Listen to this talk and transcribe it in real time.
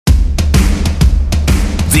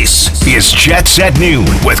This is Jets at Noon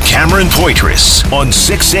with Cameron Poitras on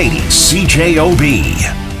 680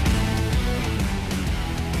 CJOB.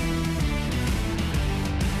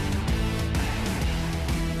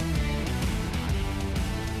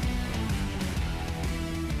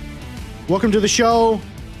 Welcome to the show.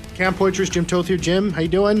 Cam Poitras, Jim Toth here. Jim, how you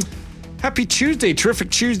doing? Happy Tuesday.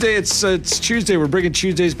 Terrific Tuesday. It's Tuesday. We're bringing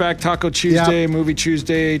Tuesdays back. Taco Tuesday, Movie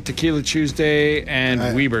Tuesday, Tequila Tuesday, and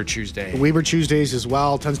Wiebe Tuesday. Wiebe Tuesdays as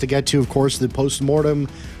well. Tons to get to. Of course, the post-mortem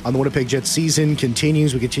on the Winnipeg Jets season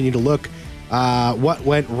continues. We continue to look what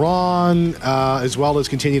went wrong, as well as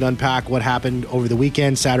continue to unpack what happened over the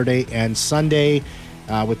weekend, Saturday and Sunday,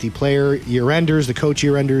 with the player year-enders, the coach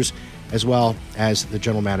year-enders, as well as the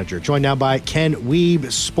general manager. Joined now by Ken Wiebe,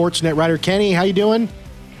 Sportsnet writer. Kenny, how you doing?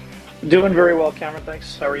 Doing very well, Cameron.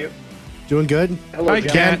 Thanks. How are you? Doing good. Hello, Hi,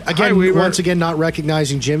 Ken. Again, Hi, once again, not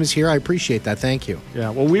recognizing Jim is here. I appreciate that. Thank you. Yeah,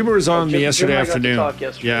 well, Wiebe was on Jim yesterday and I got to afternoon. talk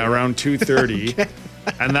yesterday. Yeah, around 2:30. Okay.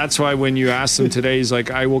 And that's why when you asked him today, he's like,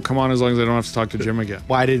 I will come on as long as I don't have to talk to Jim again.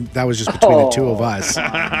 Well, that was just between the two of us.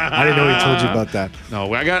 I didn't know he told you about that.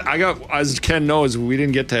 No, I got. As Ken knows, we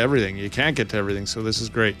didn't get to everything. You can't get to everything, so this is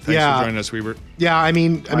great. Thanks for joining us, Wiebe. Yeah, I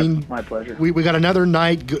mean, my pleasure. We got another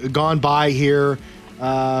night gone by here.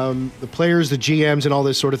 The players, the GMs, and all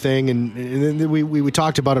this sort of thing, and we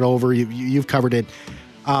talked about it over. You've covered it.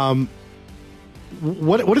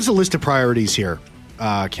 What is the list of priorities here,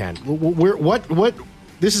 Ken? What?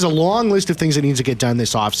 This is a long list of things that needs to get done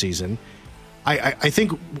this offseason. I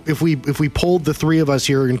think if we polled the three of us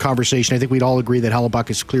here in conversation, I think we'd all agree that Hellebuyck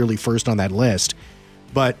is clearly first on that list.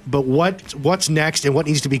 But what's next, and what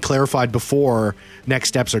needs to be clarified before next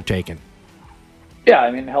steps are taken? Yeah,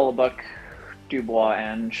 I mean, Hellebuyck, Dubois,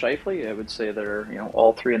 and Scheifele, I would say they're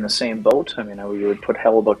all three in the same boat. I mean, we would put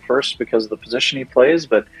Hellebuyck first because of the position he plays,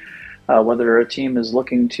 but whether a team is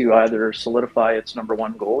looking to either solidify its number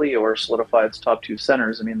one goalie or solidify its top two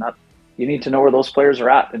centers, I mean, that you need to know where those players are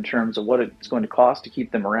at in terms of what it's going to cost to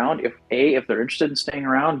keep them around. If they're interested in staying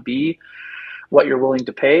around, B, what you're willing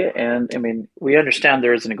to pay. And I mean, we understand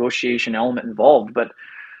there is a negotiation element involved, but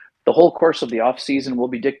the whole course of the offseason will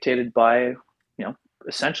be dictated by,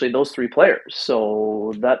 essentially those three players.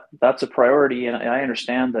 So that's a priority. And I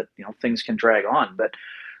understand that, things can drag on, but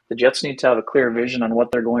the Jets need to have a clear vision on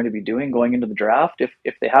what they're going to be doing going into the draft.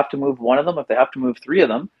 If they have to move one of them, if they have to move three of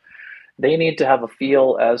them, they need to have a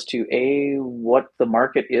feel as to A, what the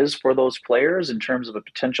market is for those players in terms of a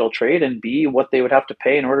potential trade, and B, what they would have to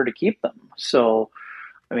pay in order to keep them. So,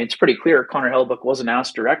 I mean, it's pretty clear Connor Hellebuyck wasn't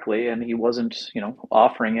asked directly, and he wasn't,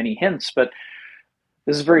 offering any hints, but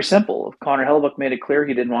this is very simple. Connor Hellebuyck made it clear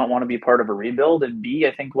he did not want to be part of a rebuild. And B,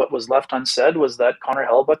 I think what was left unsaid was that Connor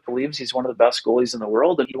Hellebuyck believes he's one of the best goalies in the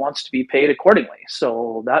world and he wants to be paid accordingly.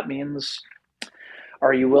 So that means,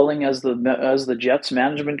 are you willing as the Jets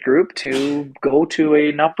management group to go to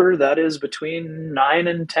a number that is between 9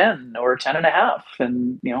 and 10 or 10.5?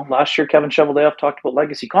 And, last year Kevin Cheveldayoff talked about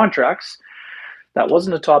legacy contracts. That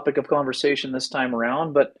wasn't a topic of conversation this time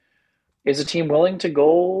around, but is a team willing to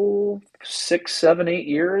go 6, 7, 8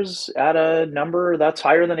 years at a number that's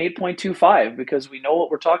higher than 8.25? Because we know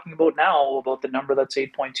what we're talking about now about the number that's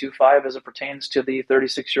 8.25 as it pertains to the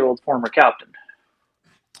 36-year-old former captain.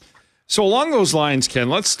 So along those lines, Ken,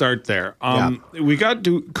 let's start there. We got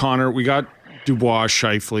Connor, we got Dubois,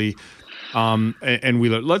 Scheifele, and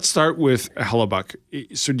Wheeler. Let's start with Hellebuyck.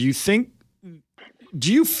 So do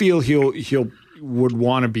you feel he'll would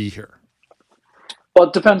want to be here? Well,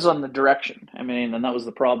 it depends on the direction. I mean, and that was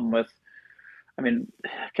the problem with,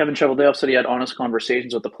 Kevin Cheveldayoff said he had honest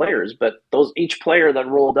conversations with the players, but each player that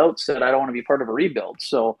rolled out said, I don't want to be part of a rebuild.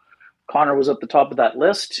 So Connor was at the top of that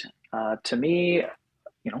list. To me,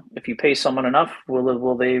 if you pay someone enough,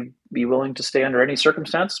 will they be willing to stay under any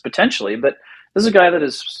circumstances? Potentially, but this is a guy that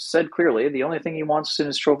has said clearly the only thing he wants in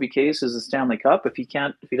his trophy case is the Stanley Cup. If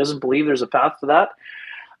he doesn't believe there's a path to that,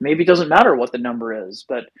 maybe it doesn't matter what the number is.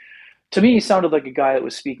 But to me, he sounded like a guy that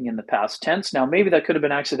was speaking in the past tense. Now, maybe that could have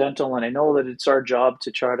been accidental, and I know that it's our job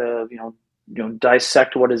to try to,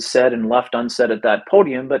 dissect what is said and left unsaid at that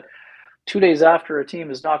podium. But 2 days after a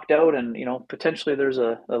team is knocked out, and potentially there's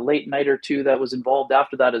a late night or two that was involved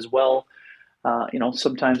after that as well.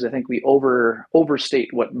 Sometimes I think we overstate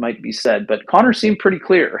what might be said. But Connor seemed pretty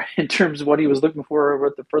clear in terms of what he was looking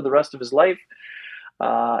for the rest of his life.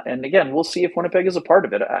 And again, we'll see if Winnipeg is a part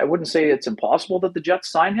of it. I wouldn't say it's impossible that the Jets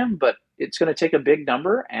sign him, but it's going to take a big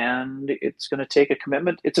number and it's going to take a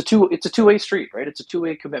commitment. It's a two-way street, right? It's a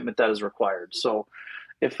two-way commitment that is required. So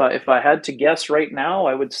if I had to guess right now,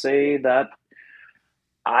 I would say that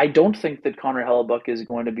I don't think that Connor Hellebuyck is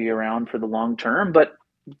going to be around for the long term, but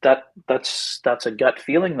that's a gut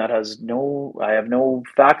feeling that I have no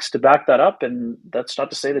facts to back that up, and that's not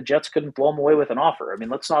to say the Jets couldn't blow him away with an offer. I mean,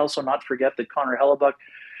 let's also not forget that Connor Hellebuck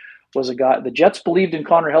was a guy. The Jets believed in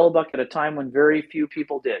Connor Hellebuck at a time when very few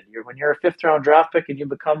people did. When you're a fifth-round draft pick and you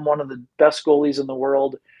become one of the best goalies in the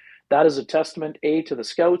world, that is a testament, A, to the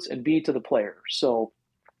scouts, and B, to the player. So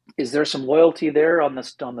is there some loyalty there on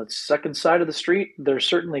the second side of the street? There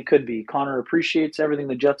certainly could be. Connor appreciates everything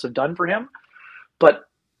the Jets have done for him, but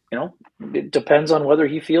it depends on whether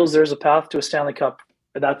he feels there's a path to a Stanley Cup.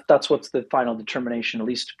 That's what's the final determination, at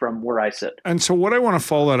least from where I sit. And so what I want to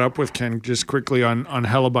follow that up with, Ken, just quickly on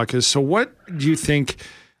Hellebuck is, so what do you think,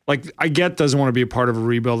 like, I get doesn't want to be a part of a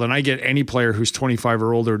rebuild, and I get any player who's 25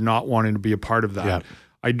 or older not wanting to be a part of that. Yeah.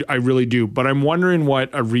 I really do. But I'm wondering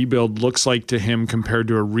what a rebuild looks like to him compared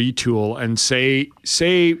to a retool. And say,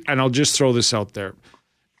 and I'll just throw this out there,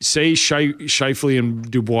 say Scheifele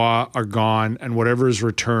and Dubois are gone and whatever is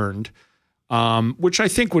returned, which I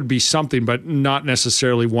think would be something, but not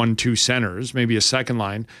necessarily 1-2 centers, maybe a second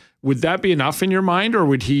line. Would that be enough in your mind, or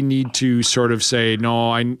would he need to sort of say,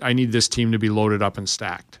 no, I need this team to be loaded up and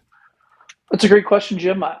stacked? That's a great question,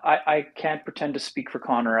 Jim. I can't pretend to speak for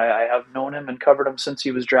Connor. I have known him and covered him since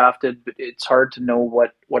he was drafted, but it's hard to know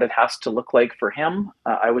what it has to look like for him.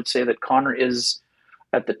 I would say that Connor is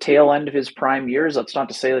at the tail end of his prime years. That's not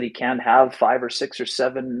to say that he can't have 5 or 6 or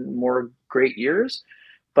 7 more great years,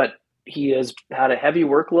 but he has had a heavy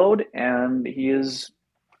workload, and he has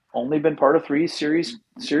only been part of 3 series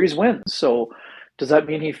wins. So does that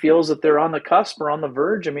mean he feels that they're on the cusp or on the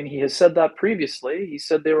verge? I mean, he has said that previously. He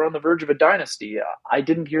said they were on the verge of a dynasty. I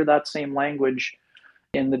didn't hear that same language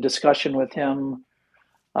in the discussion with him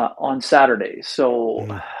on Saturday. So,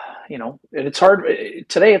 and it's hard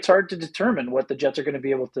today. It's hard to determine what the Jets are going to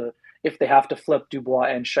be able to, if they have to flip Dubois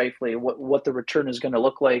and Scheifele, what the return is going to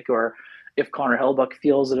look like, or if Connor Hellebuck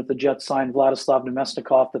feels that if the Jets sign Vladislav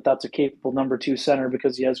Nemesnikov, that's a capable number 2 center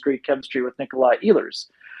because he has great chemistry with Nikolai Ehlers.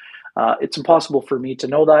 It's impossible for me to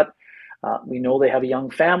know that. We know they have a young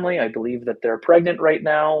family. I believe that they're pregnant right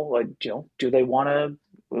now. Do they want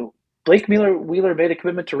to? Blake Wheeler made a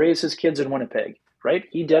commitment to raise his kids in Winnipeg, right?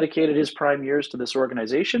 He dedicated his prime years to this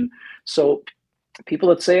organization. So people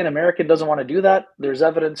that say an American doesn't want to do that, there's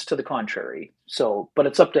evidence to the contrary. So, but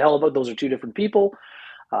it's up to Hellebuck. Those are 2 different people.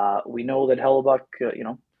 We know that Hellebuck,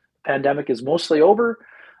 pandemic is mostly over,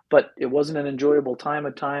 but it wasn't an enjoyable time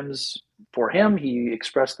at times for him. He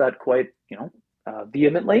expressed that quite,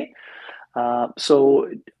 vehemently. So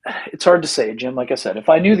it's hard to say, Jim. Like I said, if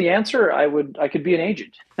I knew the answer, I could be an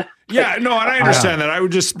agent. Yeah, no, and I understand that. I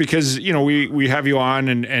would just, because, we have you on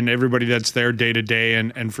and everybody that's there day to day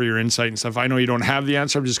and for your insight and stuff. I know you don't have the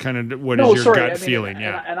answer. I'm just kind of, is your gut feeling?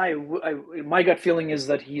 My gut feeling is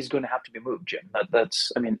that he's going to have to be moved, Jim.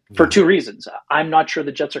 That's for 2 reasons. I'm not sure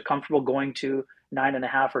the Jets are comfortable going to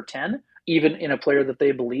 9.5 or 10, even in a player that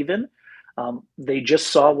they believe in. They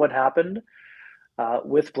just saw what happened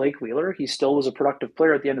with Blake Wheeler. He still was a productive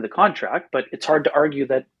player at the end of the contract, but it's hard to argue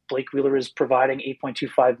that Blake Wheeler is providing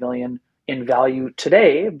 $8.25 million in value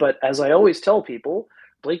today. But as I always tell people,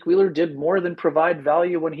 Blake Wheeler did more than provide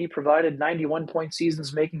value when he provided 91-point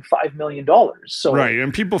seasons, making $5 million. So right,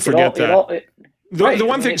 and people forget that. The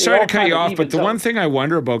one thing, sorry to cut you off, but the one thing I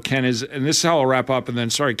wonder about, Ken, is, and this is how I'll wrap up, and then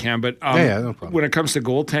sorry, Cam, but no problem. When it comes to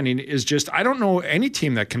goaltending, is just, I don't know any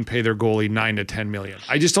team that can pay their goalie $9 to $10 million.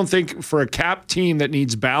 I just don't think for a cap team that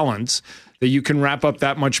needs balance that you can wrap up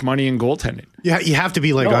that much money in goaltending. Yeah, you have to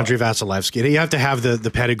be like Andrei Vasilevsky. You have to have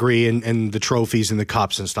the pedigree and the trophies and the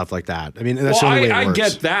cups and stuff like that. I mean, that's the only way it works. I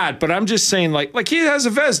get that, but I'm just saying, like he has a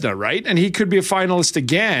Vezina, right? And he could be a finalist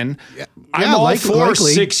again. Yeah, I'm all for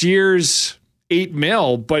 6 years, $8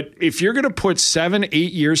 million, but if you're going to put 7-8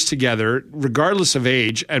 years together, regardless of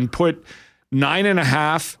age, and put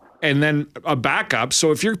 9.5 and then a backup,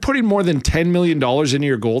 so if you're putting more than $10 million into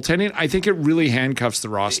your goaltending, I think it really handcuffs the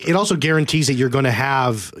roster. It also guarantees that you're going to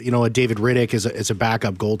have, a David Riddick as a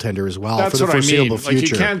backup goaltender as well. That's for the foreseeable future. Like,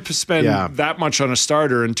 you can't spend that much on a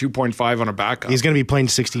starter and 2.5 on a backup. He's going to be playing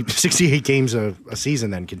 68 games a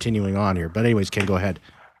season then, continuing on here. But anyways, Ken, go ahead.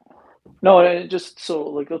 No, let's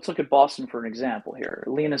look at Boston for an example here.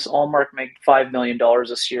 Linus Ullmark made $5 million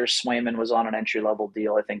this year. Swayman was on an entry-level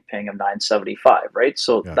deal, I think, paying him $9.75, right?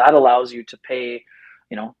 So that allows you to pay,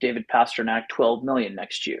 David Pastrnak $12 million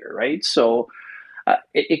next year, right? So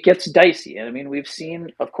it gets dicey. I mean, we've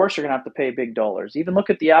seen, of course, you're going to have to pay big dollars. Even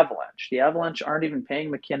look at the Avalanche. The Avalanche aren't even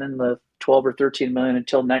paying McKinnon the $12 or $13 million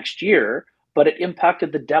until next year, but it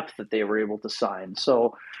impacted the depth that they were able to sign.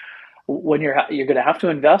 So when you're going to have to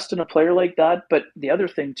invest in a player like that. But the other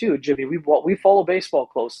thing too, Jimmy, we follow baseball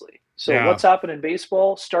closely. So what's happened in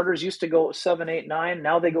baseball? Starters used to go 7, 8, 9.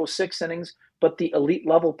 Now they go 6 innings, but the elite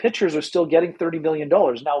level pitchers are still getting $30 million.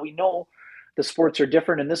 Now we know the sports are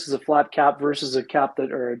different, and this is a flat cap versus a cap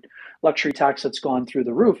or a luxury tax that's gone through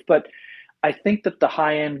the roof. But I think that the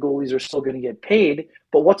high-end goalies are still going to get paid,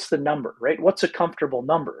 but what's the number, right? What's a comfortable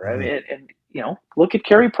number? I mean, and look at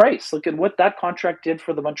Carey Price. Look at what that contract did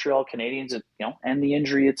for the Montreal Canadiens, and the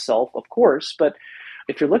injury itself, of course. But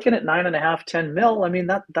if you're looking at $9.5, $10 million, I mean,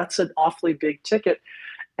 that's an awfully big ticket.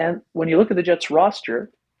 And when you look at the Jets roster,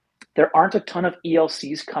 there aren't a ton of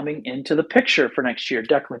ELCs coming into the picture for next year.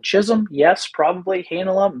 Declan Chisholm, yes, probably.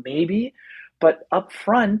 Heinola, maybe. But up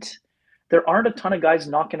front, there aren't a ton of guys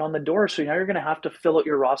knocking on the door. So now you're going to have to fill out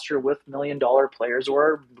your roster with $1 million players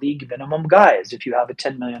or league minimum guys if you have a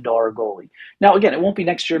 $10 million goalie. Now, again, it won't be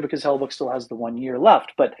next year because Hellebuyck still has the 1 year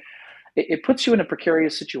left. But it puts you in a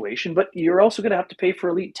precarious situation. But you're also going to have to pay for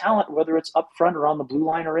elite talent, whether it's up front or on the blue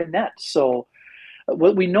line or in net. So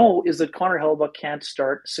what we know is that Connor Hellebuyck can't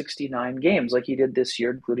start 69 games like he did this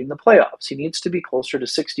year, including the playoffs. He needs to be closer to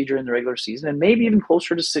 60 during the regular season and maybe even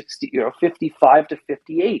closer to 55 to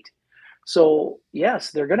 58. So,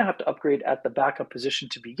 yes, they're going to have to upgrade at the backup position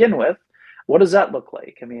to begin with. What does that look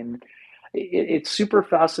like? I mean, it's super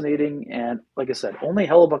fascinating. And like I said, only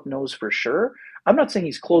Hellebuyck knows for sure. I'm not saying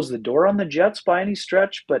he's closed the door on the Jets by any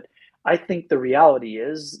stretch, but I think the reality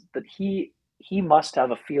is that he must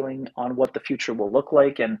have a feeling on what the future will look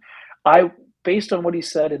like. And based on what he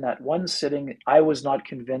said in that one sitting, I was not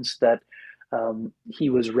convinced that he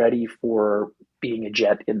was ready for being a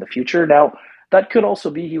Jet in the future. Now, that could also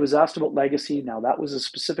be he was asked about legacy. Now, that was a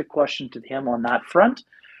specific question to him on that front,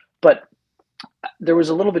 but there was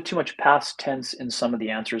a little bit too much past tense in some of the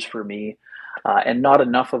answers for me, and not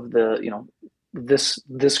enough of the,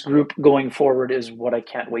 this group going forward is what I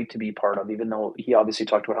can't wait to be part of, even though he obviously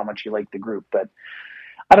talked about how much he liked the group. But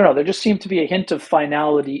I don't know. There just seemed to be a hint of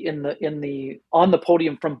finality on the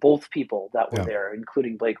podium from both people that were there,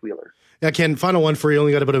 including Blake Wheeler. Yeah, Ken, final one for you.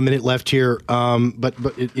 Only got about a minute left here. But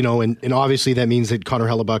and obviously that means that Connor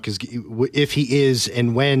Hellebuyck is, if he is,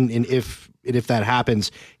 and when, and if that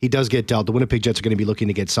happens, he does get dealt. The Winnipeg Jets are going to be looking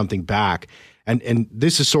to get something back. And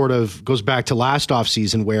this is sort of goes back to last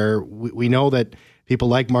offseason where we know that people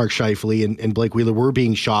like Mark Scheifele and Blake Wheeler were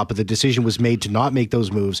being shot, but the decision was made to not make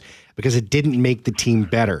those moves because it didn't make the team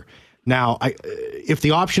better. Now, if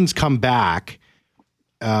the options come back,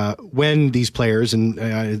 when these players, and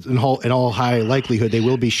in all high likelihood, they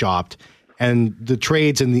will be shopped, and the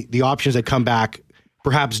trades and the options that come back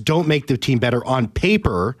perhaps don't make the team better on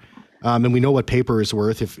paper, and we know what paper is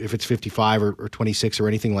worth if it's 55 or 26 or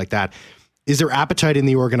anything like that. Is there appetite in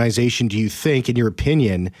the organization, do you think, in your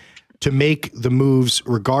opinion, to make the moves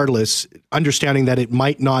regardless, understanding that it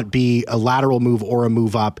might not be a lateral move or a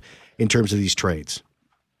move up in terms of these trades?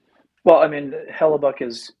 Well, I mean, Hellebuyck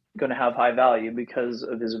is going to have high value because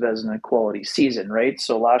of his Vezina quality season, right?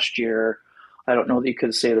 So last year, I don't know that you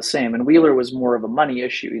could say the same. And Wheeler was more of a money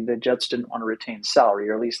issue. The Jets didn't want to retain salary,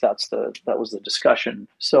 or at least that was the discussion.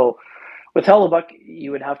 So with Hellebuyck, you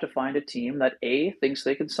would have to find a team that A, thinks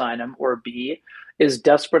they can sign him, or B, is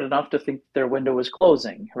desperate enough to think their window is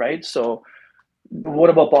closing, right? So what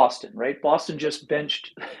about Boston, right? Boston just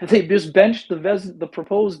benched the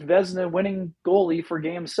proposed Vezina winning goalie for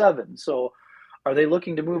Game 7. So are they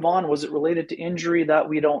looking to move on? Was it related to injury? That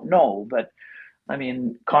we don't know. But I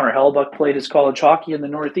mean, Connor Hellebuyck played his college hockey in the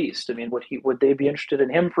Northeast. I mean, would they be interested in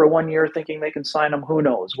him for 1 year thinking they can sign him? Who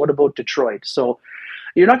knows? What about Detroit? So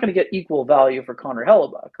you're not going to get equal value for Connor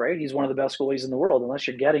Hellebuyck, right? He's one of the best goalies in the world. Unless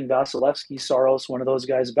you're getting Vasilevsky, Saros, one of those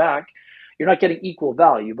guys back, you're not getting equal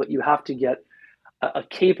value, but you have to get a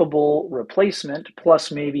capable replacement,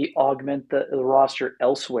 plus maybe augment the roster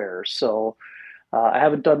elsewhere. So I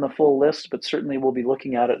haven't done the full list, but certainly we'll be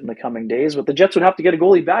looking at it in the coming days. But the Jets would have to get a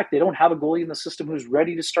goalie back. They don't have a goalie in the system who's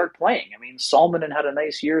ready to start playing. I mean, Salminen had a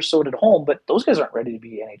nice year, so did Holm, but those guys aren't ready to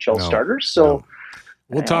be NHL starters. So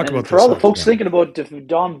we'll talk about for this all the folks thinking about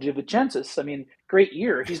Dom DiVincentis, I mean, great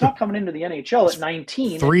year. He's not coming into the NHL at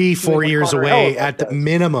 19. 3-4 years away at the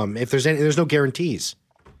minimum. If there's no guarantees.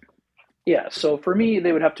 Yeah, so for me,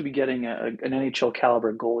 they would have to be getting an NHL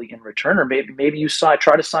caliber goalie in return, or maybe you try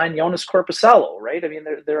to sign Jonas Korpisalo, right? I mean,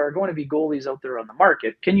 there are going to be goalies out there on the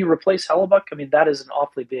market. Can you replace Hellebuyck? I mean, that is an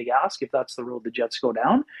awfully big ask if that's the road the Jets go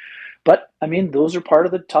down. But, I mean, those are part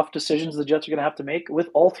of the tough decisions the Jets are going to have to make with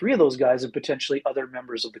all three of those guys and potentially other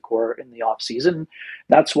members of the core in the offseason.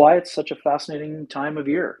 That's why it's such a fascinating time of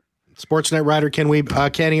year. Sportsnet writer Ken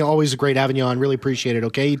Wiebe. Kenny, always a great having you on. Really appreciate it,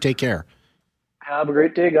 okay? You take care. Have a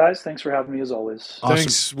great day, guys. Thanks for having me, as always. Awesome.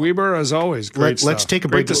 Thanks, Wiebe, as always. Great stuff. Let's take a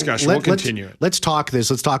break. Great discussion. We'll continue it. Let's talk this.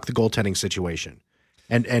 Let's talk the goaltending situation.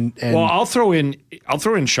 Well, I'll throw in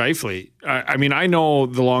Scheifele. I mean, I know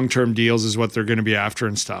the long-term deals is what they're going to be after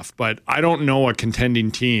and stuff, but I don't know a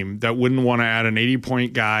contending team that wouldn't want to add an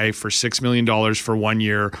 80-point guy for $6 million for 1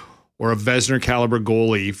 year, or a Vezina caliber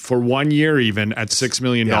goalie for 1 year even at $6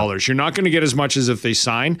 million. Yeah. You're not going to get as much as if they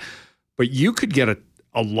sign, but you could get a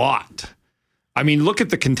lot. I mean, look at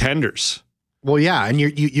the contenders. Well, yeah, and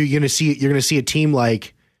you're going to see a team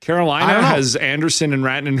like Carolina has Anderson and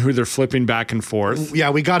Rantanen, who they're flipping back and forth. Yeah,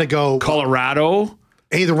 we got to go. Colorado.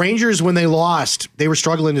 Hey, the Rangers, when they lost, they were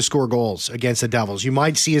struggling to score goals against the Devils. You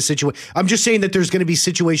might see a situation. I'm just saying that there's going to be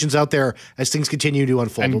situations out there as things continue to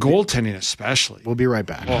unfold. And goaltending especially. We'll be right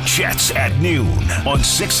back. Jets at noon on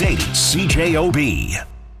 680 CJOB.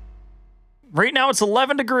 Right now it's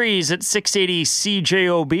 11 degrees at 680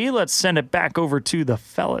 CJOB. Let's send it back over to the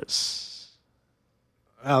fellas.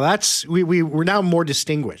 We're now more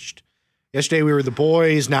distinguished. Yesterday we were the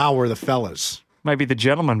boys. Now we're the fellas. Might be the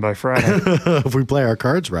gentleman by Friday. If we play our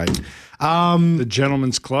cards right. The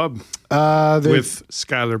Gentleman's Club with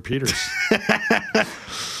Skylar Peters.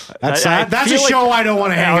 That's a show I don't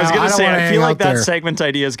want to hang out. I was going to say, I feel like that there. segment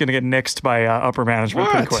idea is going to get nixed by upper management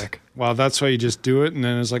pretty quick. Well, that's why you just do it, and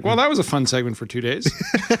then it's like, well, that was a fun segment for 2 days.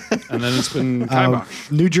 And then it's been kibosh.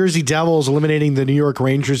 New Jersey Devils eliminating the New York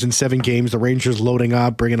Rangers in 7 games. The Rangers loading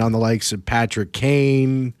up, bringing on the likes of Patrick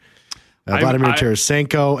Kane, Vladimir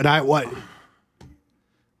Tarasenko. And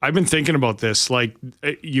I've been thinking about this. Like,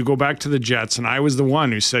 you go back to the Jets, and I was the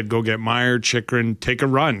one who said, go get Meyer, Chychrun, take a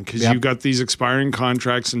run, because you've got these expiring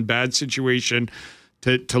contracts and bad situation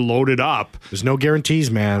to load it up. There's no guarantees,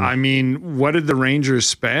 man. I mean, what did the Rangers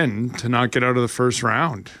spend to not get out of the first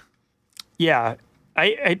round? Yeah,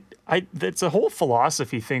 that's a whole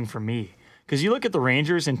philosophy thing for me. Because you look at the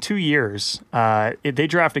Rangers in 2 years, they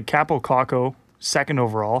drafted Capo Kakko, 2nd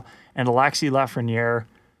overall, and Alexis Lafreniere,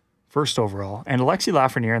 1st overall. And Alexis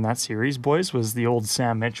Lafreniere in that series, boys, was the old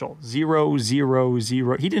Sam Mitchell.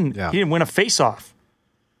 0-0-0. He didn't win a face-off.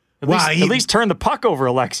 At least turn the puck over,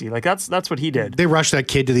 Alexi. Like that's what he did. They rushed that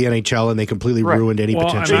kid to the NHL and they completely ruined any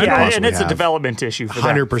potential. And it's a development issue for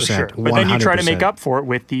them. 100%. Sure. But then you try to make up for it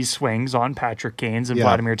with these swings on Patrick Kane's and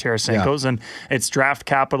Vladimir Tarasenko's, and it's draft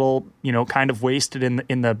capital, kind of wasted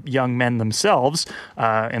in the young men themselves.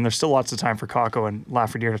 And there's still lots of time for Kakko and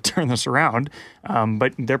Lafreniere to turn this around.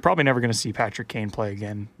 But they're probably never going to see Patrick Kane play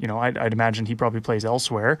again. I'd imagine he probably plays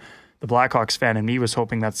elsewhere. The Blackhawks fan in me was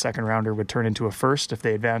hoping that 2nd rounder would turn into a 1st if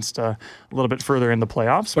they advanced a little bit further in the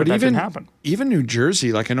playoffs, but that didn't happen. Even New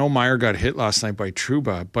Jersey, like I know Meyer got hit last night by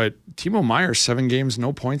Trouba, but Timo Meier, 7 games,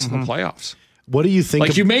 no points in the playoffs. What do you think?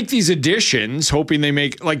 Like you make these additions hoping they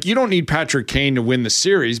make, like you don't need Patrick Kane to win the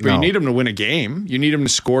series, but you need him to win a game. You need him to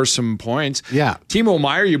score some points. Yeah. Timo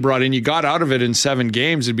Meier you brought in, you got out of it in 7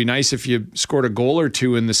 games. It'd be nice if you scored a goal or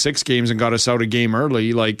 2 in the 6 games and got us out a game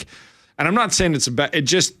early. And I'm not saying it's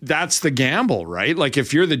that's the gamble, right? Like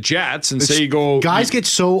if you're the Jets and say you go... Guys get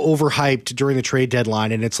so overhyped during the trade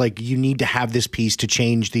deadline, and it's like you need to have this piece to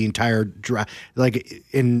change the entire draft.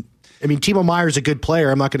 Timo Meier's a good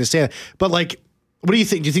player. I'm not going to say that. But what do you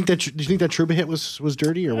think? Do you think that Trouba hit was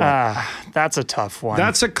dirty or what? That's a tough one.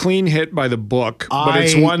 That's a clean hit by the book, but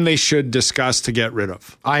it's one they should discuss to get rid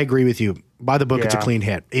of. I agree with you. By the book, it's a clean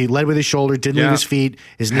hit. He led with his shoulder, didn't leave his feet.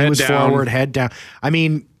 His knee was forward, head down.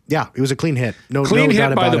 Yeah, it was a clean hit. Clean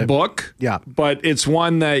hit by the book. Yeah. But it's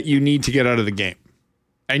one that you need to get out of the game.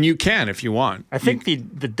 And you can if you want. I think the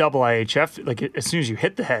double IHF, as soon as you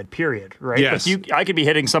hit the head, period, right? Yes. I could be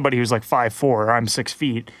hitting somebody who's 5'4", or I'm 6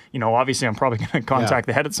 feet. Obviously I'm probably going to contact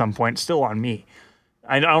the head at some point. It's still on me.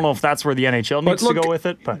 I don't know if that's where the NHL needs to go with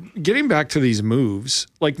it. But getting back to these moves,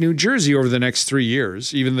 like New Jersey over the next 3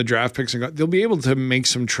 years, even the draft picks, they'll be able to make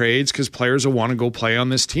some trades because players will want to go play on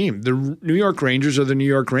this team. The New York Rangers are the New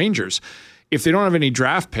York Rangers. If they don't have any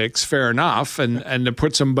draft picks, fair enough, and to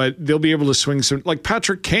put some, but they'll be able to swing some. Like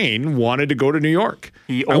Patrick Kane wanted to go to New York.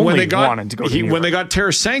 He wanted to go to New York. When they got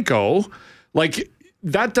Tarasenko,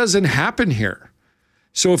 that doesn't happen here.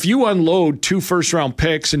 So if you unload 2 first-round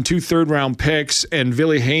picks and 2 third-round picks and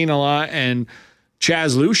Ville Heinola and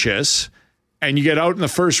Chaz Lucius, and you get out in the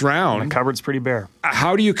first round, the cupboard's pretty bare.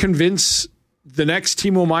 How do you convince the next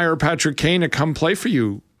Timo Meier or Patrick Kane to come play for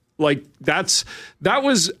you? I was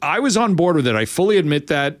on board with it. I fully admit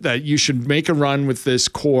that you should make a run with this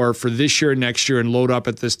core for this year and next year and load up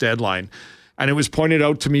at this deadline. And it was pointed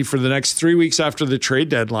out to me for the next 3 weeks after the trade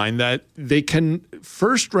deadline that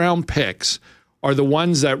first-round picks are the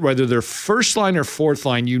ones that whether they're first line or fourth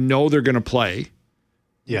line, they're going to play.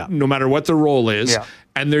 Yeah. No matter what the role is. Yeah.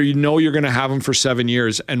 And you're going to have them for 7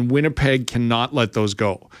 years. And Winnipeg cannot let those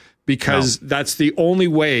go because that's the only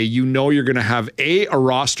way you're going to have a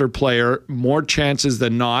roster player more chances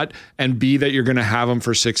than not, and B, that you're going to have them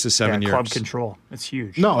for 6 to 7 years. Club control. It's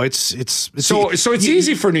huge. No, it's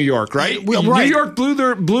easy for New York, right? Right. New York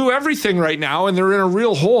blew everything right now, and they're in a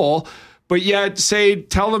real hole. But yet,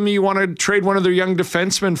 tell them you want to trade one of their young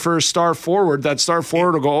defensemen for a star forward. That star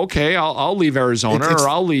forward will go, okay, I'll leave Arizona, or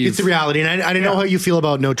I'll leave. It's the reality, and I don't know how you feel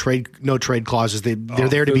about no trade clauses. They're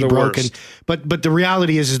there to be broken. Worst. But the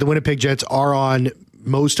reality is the Winnipeg Jets are on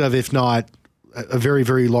most of, if not a very,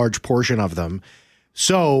 very large portion of them.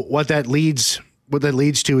 So what that leads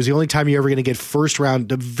to is the only time you're ever going to get first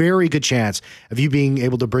round, a very good chance of you being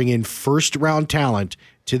able to bring in first round talent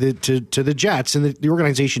to the Jets, and the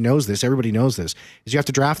organization knows this, everybody knows this, is you have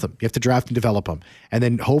to draft them. You have to draft and develop them, and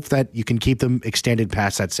then hope that you can keep them extended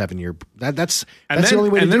past that 7 year. That's the only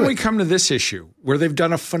way to do it. And then we come to this issue where they've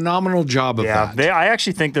done a phenomenal job of that. I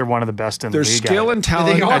actually think they're one of the best in the league. Their skill and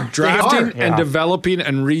talent at drafting and developing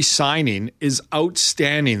and re-signing is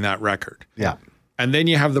outstanding, that record. Yeah. And then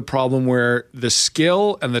you have the problem where the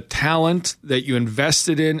skill and the talent that you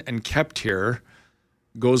invested in and kept here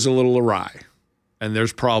goes a little awry. And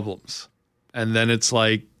there's problems. And then it's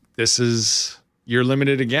like, you're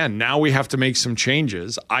limited again. Now we have to make some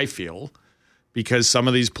changes, I feel, because some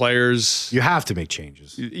of these players... You have to make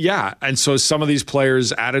changes. Yeah. And so some of these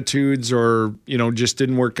players' attitudes or, just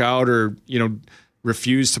didn't work out or,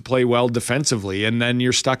 refused to play well defensively. And then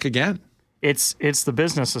you're stuck again. It's the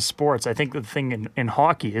business of sports. I think the thing in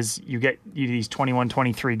hockey is you get these 21,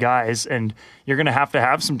 23 guys, and you're going to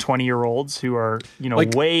have some 20-year-olds who are,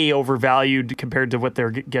 way overvalued compared to what they're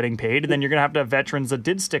getting paid. And then you're going to have veterans that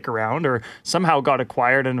did stick around or somehow got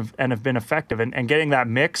acquired and have been effective. And getting that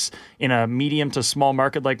mix in a medium to small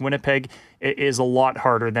market like Winnipeg is a lot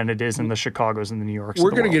harder than it is in the Chicagos and the New Yorks. We're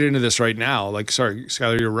going to get into this right now. Sorry,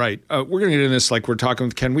 Skyler, you're right. We're going to get into this like we're talking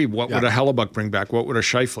with Ken Wiebe. What would a Hellebuck bring back? What would a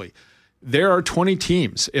Scheifele? There are 20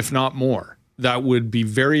 teams, if not more, that would be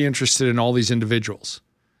very interested in all these individuals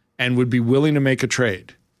and would be willing to make a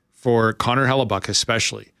trade for Connor Hellebuck,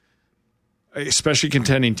 especially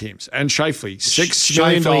contending teams. And Scheifele,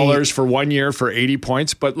 $6 million for 1 year for 80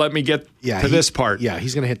 points. But let me get to this part. Yeah,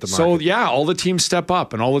 he's going to hit the market. So, all the teams step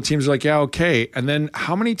up and all the teams are like, yeah, okay. And then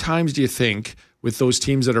how many times do you think with those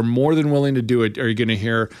teams that are more than willing to do it are you going to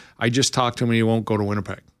hear, I just talked to him and he won't go to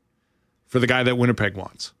Winnipeg for the guy that Winnipeg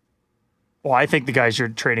wants? Well, I think the guys you're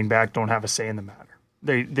trading back don't have a say in the matter.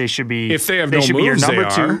 They should be. If they have no moves, be your number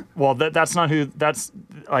two. Well, that's not who. That's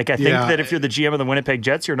like I think that if you're the GM of the Winnipeg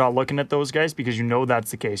Jets, you're not looking at those guys because that's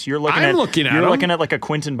the case. You're looking at like a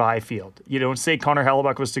Quinton Byfield. You don't say Connor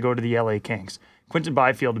Hellebuck was to go to the LA Kings. Quinton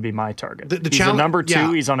Byfield would be my target. He's a number two.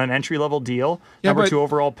 Yeah. He's on an entry-level deal, number 2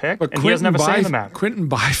 overall pick, and he doesn't have a say in the matter. Quinton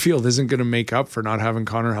Byfield isn't going to make up for not having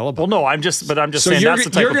Connor Hellebuck. Well, no, I'm just saying that's the type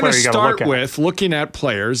of player you got to look at. You're going to start with looking at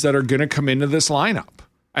players that are going to come into this lineup.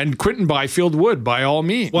 And Quinton Byfield would, by all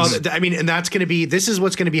means. Well, and that's going to be, this is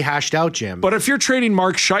what's going to be hashed out, Jim. But if you're trading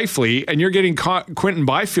Mark Scheifele and you're getting Quinton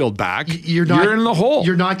Byfield back, you're in the hole.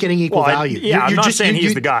 You're not getting equal value. I'm not saying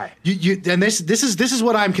he's the guy. And this is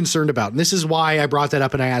what I'm concerned about. And this is why I brought that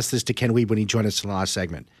up and I asked this to Ken Wiebe when he joined us in the last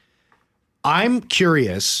segment. I'm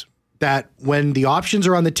curious that when the options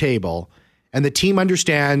are on the table and the team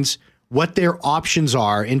understands what their options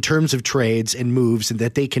are in terms of trades and moves and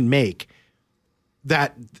that they can make,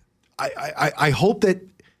 that I hope that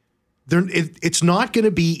it's not going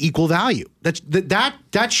to be equal value.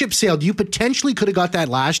 That ship sailed. You potentially could have got that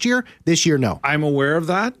last year. This year, no. I'm aware of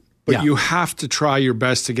that, but you have to try your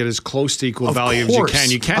best to get as close to equal value as you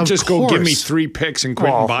can. You can't just go give me 3 picks and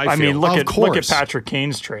Quinton Byfield. I mean, look at Patrick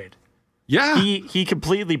Kane's trade. Yeah, he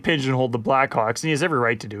completely pigeonholed the Blackhawks, and he has every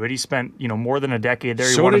right to do it. He spent more than a decade there.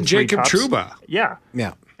 So did Jacob Trouba. Yeah.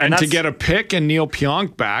 And to get a pick and Neil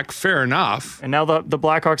Pionk back, fair enough. And now the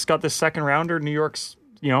Blackhawks got this second rounder. New York's,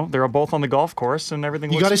 they're both on the golf course and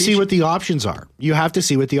everything. You got to see what the options are. You have to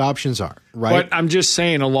see what the options are, right? But I'm just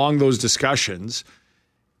saying, along those discussions,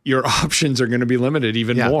 your options are going to be limited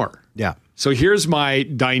even more. Yeah. So here's my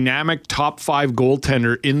dynamic top 5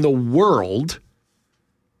 goaltender in the world,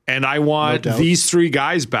 and I want these 3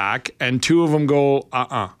 guys back, and 2 of them go,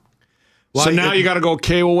 Well, so now you got to go,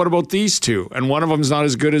 okay, well, what about these 2? And one of them's not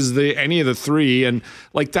as good as any of the 3. And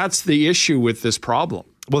that's the issue with this problem.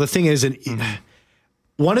 Well, the thing is,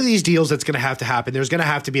 one of these deals that's going to have to happen, there's going to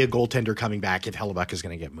have to be a goaltender coming back if Hellebuck is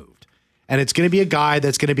going to get moved. And it's going to be a guy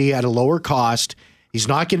that's going to be at a lower cost. It's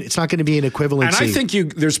not going to be an equivalency. And I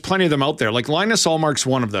think there's plenty of them out there. Like Linus Ullmark's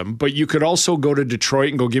one of them, but you could also go to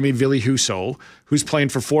Detroit and go give me Ville Husso, who's playing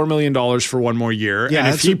for $4 million for 1 more year. Yeah,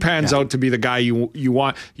 and if he pans out to be the guy you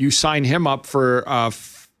want, you sign him up for a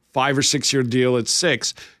 5 or 6 year deal at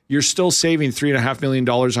 6. you're still saving $3.5 million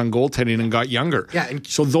on goaltending and got younger. Yeah, and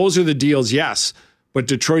so those are the deals, yes. But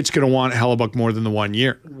Detroit's going to want Hellebuck more than the 1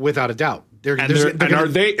 year. Without a doubt. Are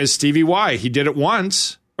they, as Stevie Y, he did it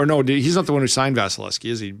once. Or no, he's not the one who signed Vasilevsky,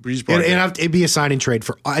 is he? It'd be a sign and trade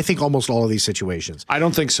for, I think, almost all of these situations. I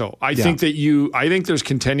don't think so. I think there's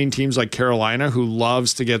contending teams like Carolina who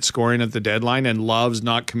loves to get scoring at the deadline and loves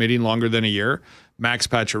not committing longer than a year. Max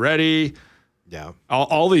Pacioretty. Yeah.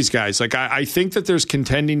 All these guys. Like, I think that there's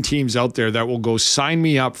contending teams out there that will go sign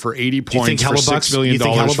me up for 80 points for $6 million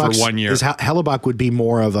for 1 year. Hellebuck would be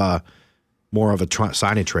more of a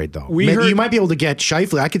sign and trade, though. You might be able to get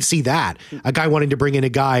Scheifele. I could see that. A guy wanting to bring in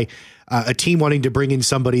a team wanting to bring in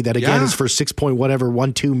somebody that, again, is for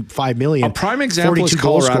 125 million. A prime example is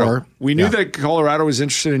Colorado. We knew that Colorado was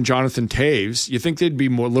interested in Jonathan Toews. You think they'd be a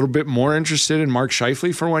little bit more interested in Mark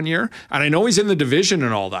Scheifele for 1 year? And I know he's in the division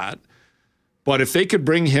and all that. But if they could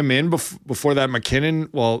bring him in before that McKinnon,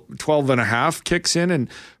 12.5 kicks in.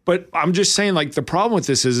 But I'm just saying, like, the problem with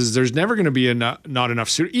this is there's never going to be not enough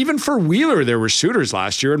suitors. Even for Wheeler, there were suitors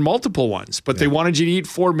last year and multiple ones, but they wanted you to eat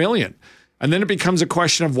 $4 million. And then it becomes a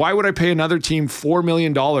question of why would I pay another team $4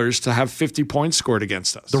 million to have 50 points scored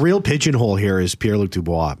against us? The real pigeonhole here is Pierre-Luc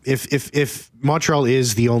Dubois. If Montreal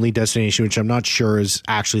is the only destination, which I'm not sure is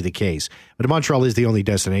actually the case, but if Montreal is the only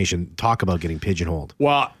destination, talk about getting pigeonholed.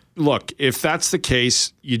 Well, look, if that's the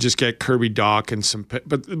case, you just get Kirby Doc and some.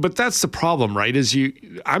 But that's the problem, right?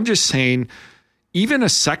 I'm just saying, even a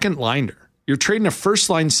second liner, you're trading a first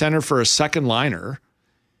line center for a second liner.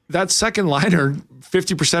 That second liner,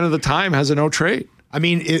 50% of the time, has a no trade. I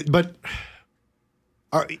mean,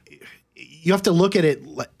 you have to look at it.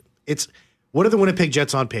 It's what are the Winnipeg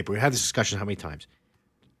Jets on paper? We had this discussion how many times?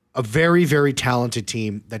 A very, very talented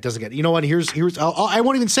team that doesn't get. You know what? I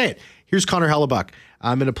won't even say it. Here's Connor Hellebuck.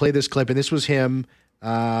 I'm going to play this clip, and this was him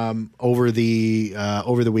over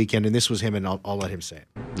the weekend, and this was him, and I'll let him say it.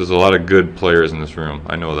 There's a lot of good players in this room.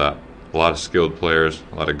 I know that. A lot of skilled players,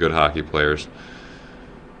 a lot of good hockey players.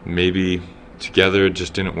 Maybe together it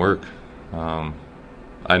just didn't work.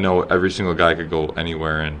 I know every single guy could go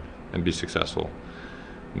anywhere and be successful.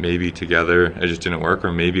 Maybe together it just didn't work,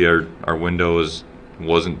 or maybe our window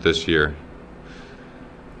wasn't this year.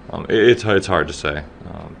 It's hard to say,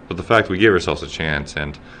 but the fact we gave ourselves a chance,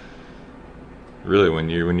 and really when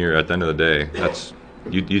you're at the end of the day, that's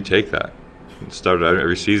you take that. Started out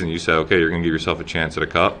every season, you said, okay, you're going to give yourself a chance at a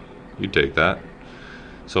cup. You take that.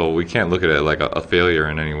 So we can't look at it like a failure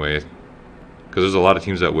in any way, because there's a lot of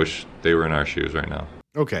teams that wish they were in our shoes right now.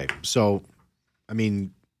 Okay, so I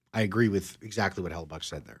mean, I agree with exactly what Hellebuck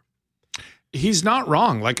said there. He's not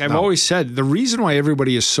wrong. Like I've always said, the reason why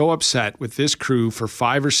everybody is so upset with this crew for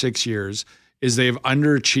 5 or 6 years is they have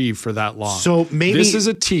underachieved for that long. So maybe this is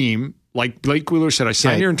a team, like Blake Wheeler said, I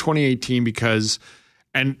signed here in 2018 because,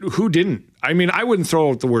 and who didn't? I mean, I wouldn't throw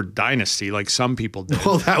out the word dynasty like some people did.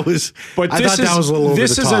 Well, I thought that was a little over the top.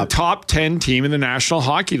 This is a top 10 team in the National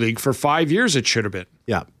Hockey League for 5 years. It should have been.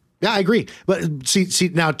 Yeah. Yeah, I agree. But see,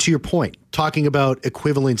 now to your point, talking about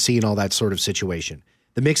equivalency and all that sort of situation,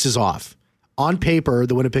 the mix is off. On paper,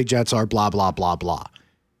 the Winnipeg Jets are blah, blah, blah, blah.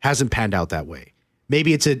 Hasn't panned out that way.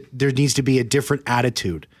 Maybe there needs to be a different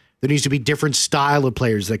attitude. There needs to be different style of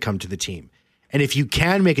players that come to the team. And if you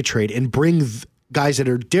can make a trade and bring guys that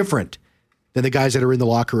are different than the guys that are in the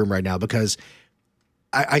locker room right now, because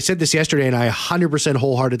I said this yesterday and I 100%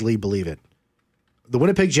 wholeheartedly believe it. The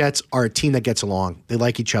Winnipeg Jets are a team that gets along. They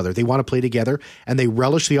like each other. They want to play together, and they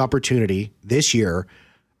relish the opportunity this year,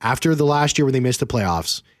 after the last year when they missed the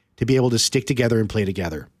playoffs, to be able to stick together and play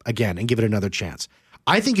together again and give it another chance.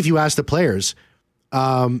 I think if you ask the players,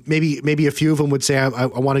 maybe a few of them would say, I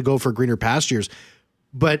want to go for greener pastures,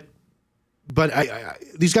 but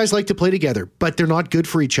these guys like to play together, but they're not good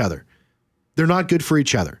for each other. They're not good for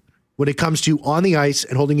each other. When it comes to on the ice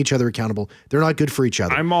and holding each other accountable, they're not good for each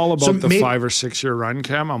other. I'm all about 5 or 6 year run,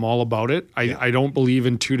 Cam. I'm all about it. I don't believe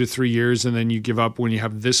in 2 to 3 years and then you give up when you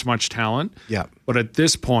have this much talent. Yeah. But at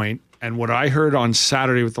this point, and what I heard on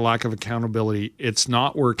Saturday with the lack of accountability, it's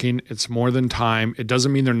not working. It's more than time. It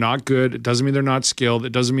doesn't mean they're not good. It doesn't mean they're not skilled.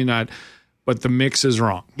 It doesn't mean that. But the mix is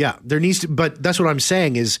wrong. Yeah, but that's what I'm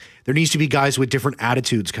saying is there needs to be guys with different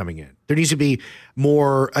attitudes coming in. There needs to be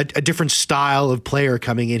more a different style of player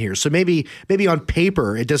coming in here. So maybe on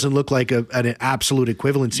paper it doesn't look like an absolute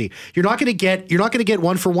equivalency. You're not going to get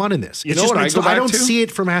 1 for 1 in this. You know what I don't see it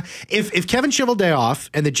from if Kevin Cheveldayoff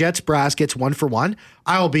and the Jets brass gets 1 for 1,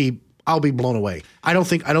 I'll be blown away. I don't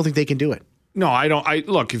think they can do it. No, I don't.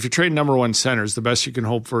 Look, if you're trading number 1 centers, the best you can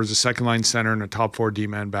hope for is a second line center and a top 4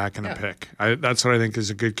 D-man back and a pick. That's what I think is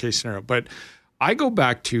a good case scenario. But I go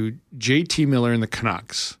back to JT Miller and the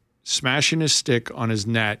Canucks smashing his stick on his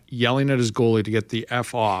net, yelling at his goalie to get the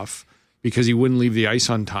F off because he wouldn't leave the ice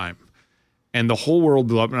on time. And the whole world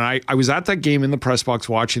blew up. And I was at that game in the press box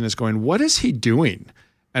watching this going, what is he doing?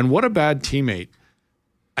 And what a bad teammate.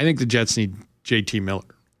 I think the Jets need JT Miller.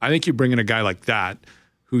 I think you bring in a guy like that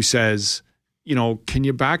who says, you know, can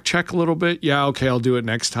you back check a little bit? Yeah, okay, I'll do it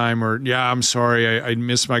next time. Or, yeah, I'm sorry, I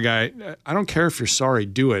missed my guy. I don't care if you're sorry,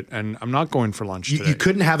 do it. And I'm not going for lunch today. You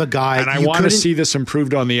couldn't have a guy. And I want to see this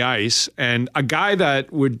improved on the ice. And a guy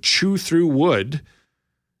that would chew through wood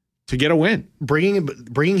to get a win.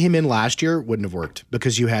 Bringing him in last year wouldn't have worked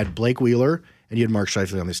because you had Blake Wheeler and you had Mark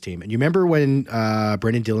Scheifele on this team. And you remember when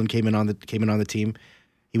Brendan Dillon came in on the team?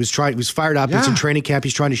 He was fired up. It's in training camp.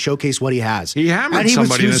 He's trying to showcase what he has. He hammered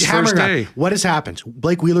somebody in his first day. What has happened?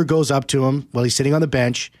 Blake Wheeler goes up to him while he's sitting on the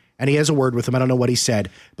bench, and he has a word with him. I don't know what he said,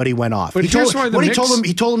 but he went off. But he told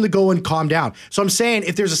him to go and calm down. So I'm saying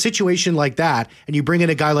if there's a situation like that, and you bring in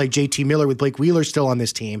a guy like JT Miller with Blake Wheeler still on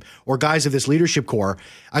this team, or guys of this leadership core,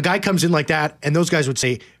 a guy comes in like that, and those guys would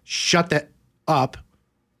say, "Shut that up.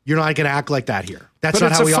 You're not going to act like that here." That's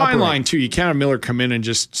not how we operate. But it's a fine line too. You can't have Miller come in and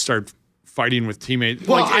just start fighting with teammates.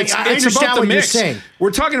 Well, it's about the mix. You're saying.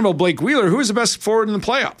 We're talking about Blake Wheeler, who was the best forward in the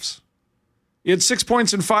playoffs. He had 6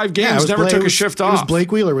 points in 5 games, took a shift off. It was Blake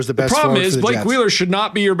Wheeler was the best forward. The problem is Blake Jets. Wheeler should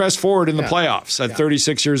not be your best forward in the playoffs at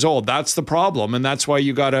 36 years old. That's the problem, and that's why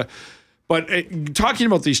you got to – but talking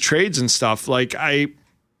about these trades and stuff,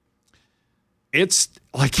 it's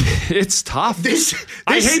tough.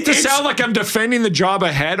 I hate to sound like I'm defending the job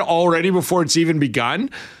ahead already before it's even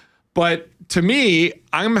begun, but – to me,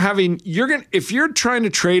 if you're trying to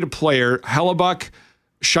trade a player, Hellebuck,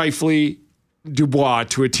 Scheifele, Dubois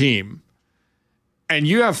to a team, and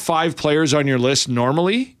you have 5 players on your list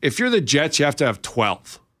normally, if you're the Jets, you have to have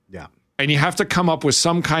 12. Yeah. And you have to come up with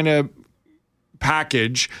some kind of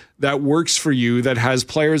package that works for you that has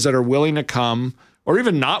players that are willing to come or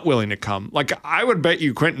even not willing to come. Like, I would bet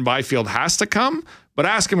you Quentin Byfield has to come, but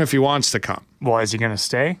ask him if he wants to come. Well, is he going to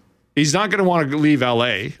stay? He's not going to want to leave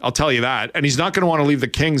LA, I'll tell you that. And he's not going to want to leave the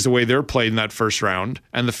Kings the way they're played in that first round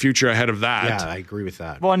and the future ahead of that. Yeah, I agree with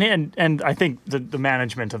that. Well, and I think the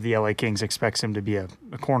management of the LA Kings expects him to be a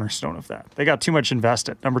cornerstone of that. They got too much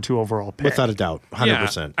invested, number 2 overall pick. Without a doubt,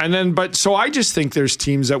 100%. Yeah. And then, so I just think there's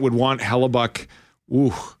teams that would want Hellebuck.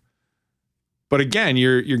 Ooh. But again,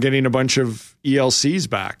 you're getting a bunch of ELCs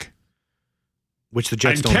back. Which the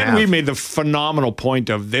Jets don't have. have. We made the phenomenal point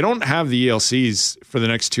of they don't have the ELCs for the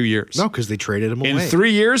next 2 years. No, because they traded them away. In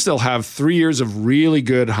 3 years, they'll have 3 years of really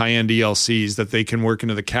good high-end ELCs that they can work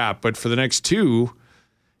into the cap. But for the next 2,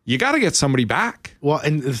 you got to get somebody back. Well,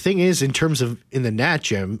 and the thing is, in terms of in the net,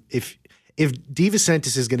 Jim, if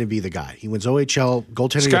DeVincentis is going to be the guy, he wins OHL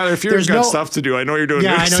goaltending. Skyler, if you've got stuff to do, I know you're doing.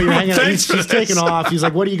 Yeah, I know you're hanging out. He's taking off. He's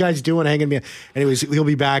like, "What are you guys doing, hanging me?" Anyways, he'll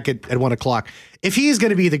be back at 1:00. If he is going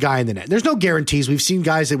to be the guy in the net, there's no guarantees. We've seen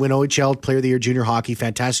guys that win OHL Player of the Year, junior hockey,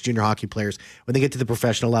 fantastic junior hockey players. When they get to the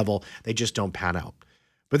professional level, they just don't pan out.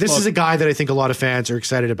 But this is a guy that I think a lot of fans are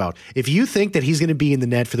excited about. If you think that he's going to be in the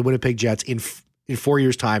net for the Winnipeg Jets in 4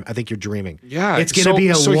 years' time, I think you're dreaming. Yeah, it's going to be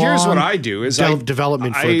a long here's what I do is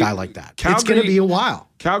development for a guy like that. It's going to be a while.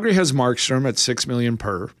 Calgary has Markstrom at $6 million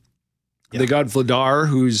per. Yeah. They got Vladar,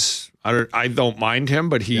 who's I don't mind him,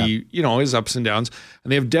 but he his ups and downs.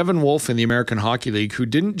 And they have Devin Wolf in the American Hockey League, who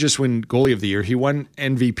didn't just win Goalie of the Year; he won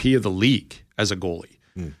MVP of the league as a goalie.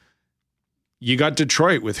 You got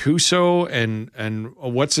Detroit with Husso and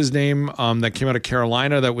what's his name that came out of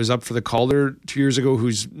Carolina that was up for the Calder 2 years ago,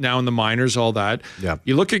 who's now in the minors, all that. Yeah.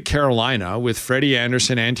 You look at Carolina with Freddie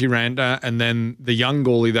Anderson, Antti Ranta, and then the young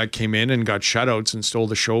goalie that came in and got shutouts and stole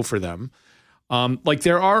the show for them.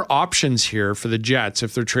 There are options here for the Jets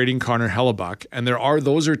if they're trading Connor Hellebuck, and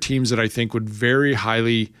those are teams that I think would very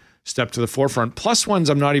highly step to the forefront, plus ones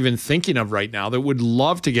I'm not even thinking of right now that would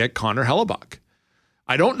love to get Connor Hellebuck.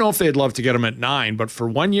 I don't know if they'd love to get him at 9, but for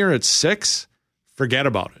 1 year at 6, forget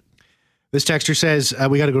about it. This texter says,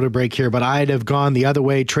 we got to go to break here, but I'd have gone the other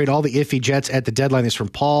way. Trade all the iffy Jets at the deadline. This is from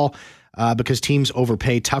Paul, because teams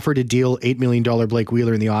overpay. Tougher to deal $8 million Blake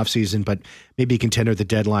Wheeler in the offseason, but maybe a contender at the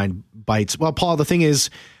deadline bites. Well, Paul, the thing is,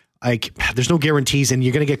 there's no guarantees, and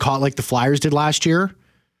you're going to get caught like the Flyers did last year.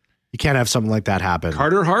 You can't have something like that happen.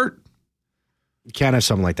 Carter Hart? You can't have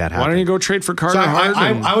something like that happen. Why don't you go trade for Carter Hart?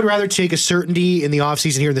 I would rather take a certainty in the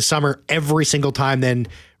offseason here in the summer every single time than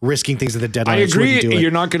risking things at the deadline. I agree. You're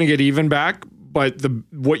not going to get even back, but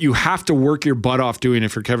what you have to work your butt off doing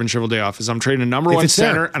if you're Kevin Cheveldayoff is I'm trading a number 1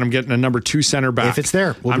 center and I'm getting a number 2 center back. If it's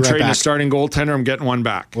there, I'm trading a starting goaltender. I'm getting one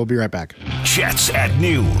back. We'll be right back. Jets at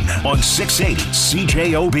noon on 680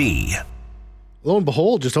 CJOB. Lo and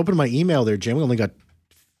behold, just opened my email there, Jim. We only got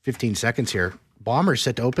 15 seconds here. Bombers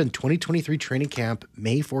set to open 2023 training camp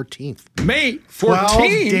May 14th. May 14th? 12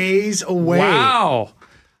 days away. Wow.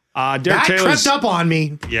 Derek that Taylor's crept up on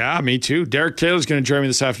me. Yeah, me too. Derek Taylor's going to join me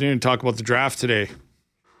this afternoon and talk about the draft today.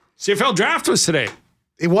 CFL draft was today.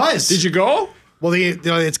 It was. Did you go? Well,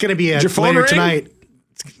 it's going to be Did your phone later ring? tonight. No.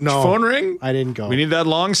 Did your phone ring? I didn't go. We need that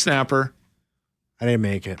long snapper. I didn't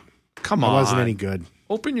make it. Come on. I wasn't any good.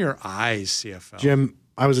 Open your eyes, CFL. Jim,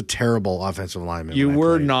 I was a terrible offensive lineman. You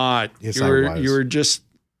were not. Yes, I was. You were just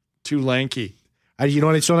too lanky. You know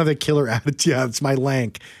what? I just don't have that killer attitude. Yeah, it's my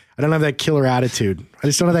lank. I don't have that killer attitude. I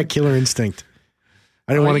just don't have that killer instinct.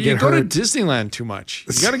 I don't want to get hurt. You go to Disneyland too much.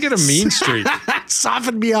 You got to get a mean streak.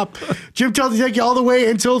 Soften me up. Jim tells you take you all the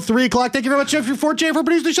way until 3 o'clock. Thank you very much, Jeff, for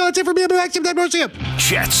producing the show. That's it for me. I'll be back sometime.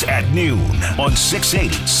 Jets at noon on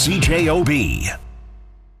 680 CJOB.